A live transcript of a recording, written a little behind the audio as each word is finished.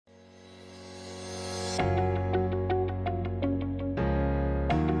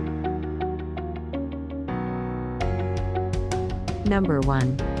Number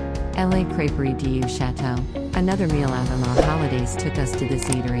 1. La Crêperie du Chateau. Another meal out on our holidays took us to this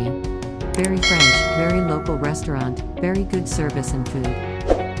eatery. Very French, very local restaurant, very good service and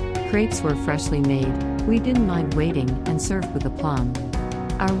food. Crepes were freshly made, we didn't mind waiting, and served with aplomb.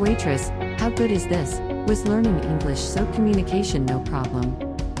 Our waitress, how good is this, was learning English, so communication no problem.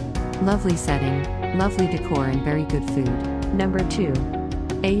 Lovely setting, lovely decor and very good food. Number 2.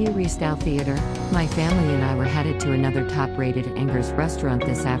 AU Restyle Theater. My family and I were headed to another top-rated Angers restaurant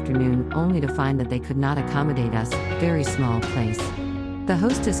this afternoon, only to find that they could not accommodate us, very small place. The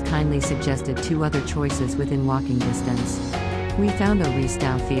hostess kindly suggested 2 other choices within walking distance. We found a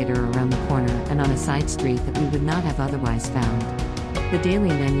Restyle Theater around the corner and on a side street that we would not have otherwise found. The daily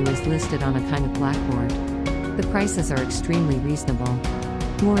menu is listed on a kind of blackboard. The prices are extremely reasonable.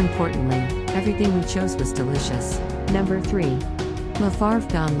 More importantly, everything we chose was delicious. Number 3. La Farve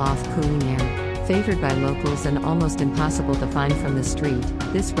Don Loft Culinaire. Favored by locals and almost impossible to find from the street,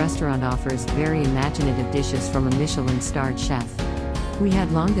 this restaurant offers very imaginative dishes from a Michelin-starred chef. We had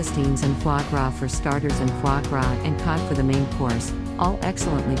langoustines and foie gras for starters and foie gras and cod for the main course, all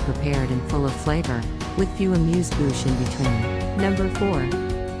excellently prepared and full of flavor, with few amuse-bouche in between. Number 4.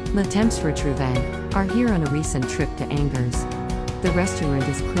 Le Temps Retrouvé. Are here on a recent trip to Angers. The restaurant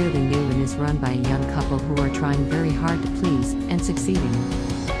is clearly new and is run by a young couple who are trying very hard to please, and succeeding.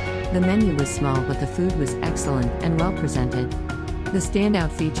 The menu was small but the food was excellent and well presented. The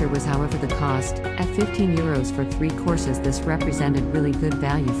standout feature was however the cost. At €15 for 3 courses, this represented really good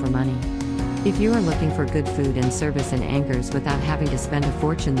value for money. If you are looking for good food and service in Angers without having to spend a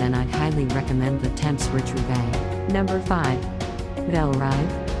fortune, then I'd highly recommend Le Temps Retrouvé. Number 5. Belle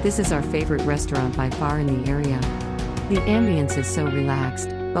Rive. This is our favorite restaurant by far in the area. The ambience is so relaxed,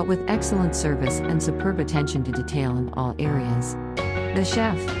 but with excellent service and superb attention to detail in all areas. The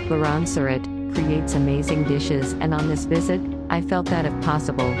chef, Laurent Surratt, creates amazing dishes, and on this visit, I felt that if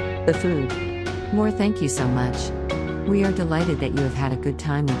possible, the food. More thank you so much. We are delighted that you have had a good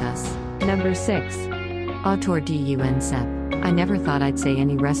time with us. Number 6. Autour du Cep. I never thought I'd say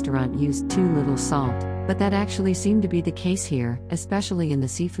any restaurant used too little salt, but that actually seemed to be the case here, especially in the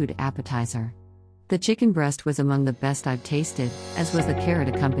seafood appetizer. The chicken breast was among the best I've tasted, as was the carrot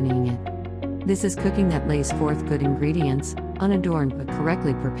accompanying it. This is cooking that lays forth good ingredients, unadorned but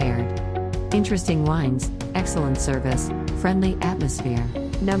correctly prepared. Interesting wines, excellent service, friendly atmosphere.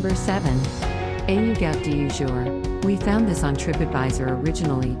 Number 7. AU Goût du Jour. We found this on TripAdvisor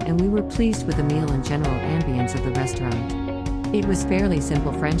originally, and we were pleased with the meal and general ambience of the restaurant. It was fairly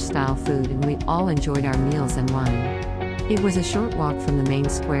simple French-style food, and we all enjoyed our meals and wine. It was a short walk from the main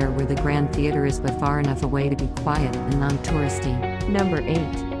square where the Grand Theatre is, but far enough away to be quiet and non-touristy. Number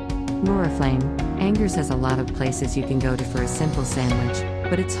 8. L'Oriflamme. Angers has a lot of places you can go to for a simple sandwich,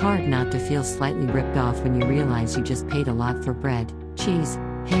 but it's hard not to feel slightly ripped off when you realize you just paid a lot for bread, cheese,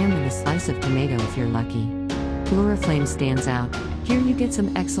 ham and a slice of tomato if you're lucky. L'Oriflamme stands out. Here you get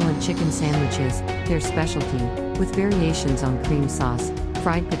some excellent chicken sandwiches, their specialty, with variations on cream sauce,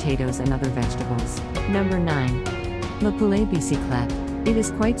 fried potatoes and other vegetables. Number 9. Le Poulet Bicyclette. It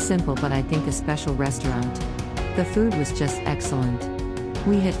is quite simple, but I think a special restaurant. The food was just excellent.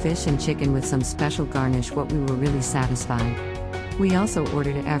 We had fish and chicken with some special garnish, what we were really satisfied. We also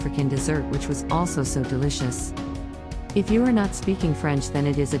ordered an African dessert which was also so delicious. If you are not speaking French, then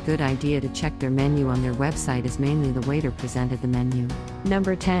it is a good idea to check their menu on their website, as mainly the waiter presented the menu.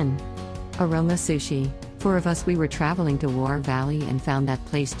 Number 10. Aroma Sushi. 4 of us, we were traveling to War Valley and found that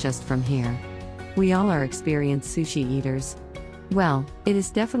place just from here. We all are experienced sushi eaters. Well, it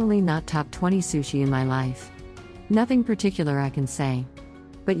is definitely not top 20 sushi in my life. Nothing particular I can say.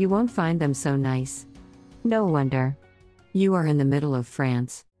 But you won't find them so nice. No wonder. You are in the middle of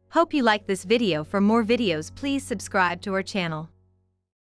France. Hope you like this video. For more videos, please subscribe to our channel.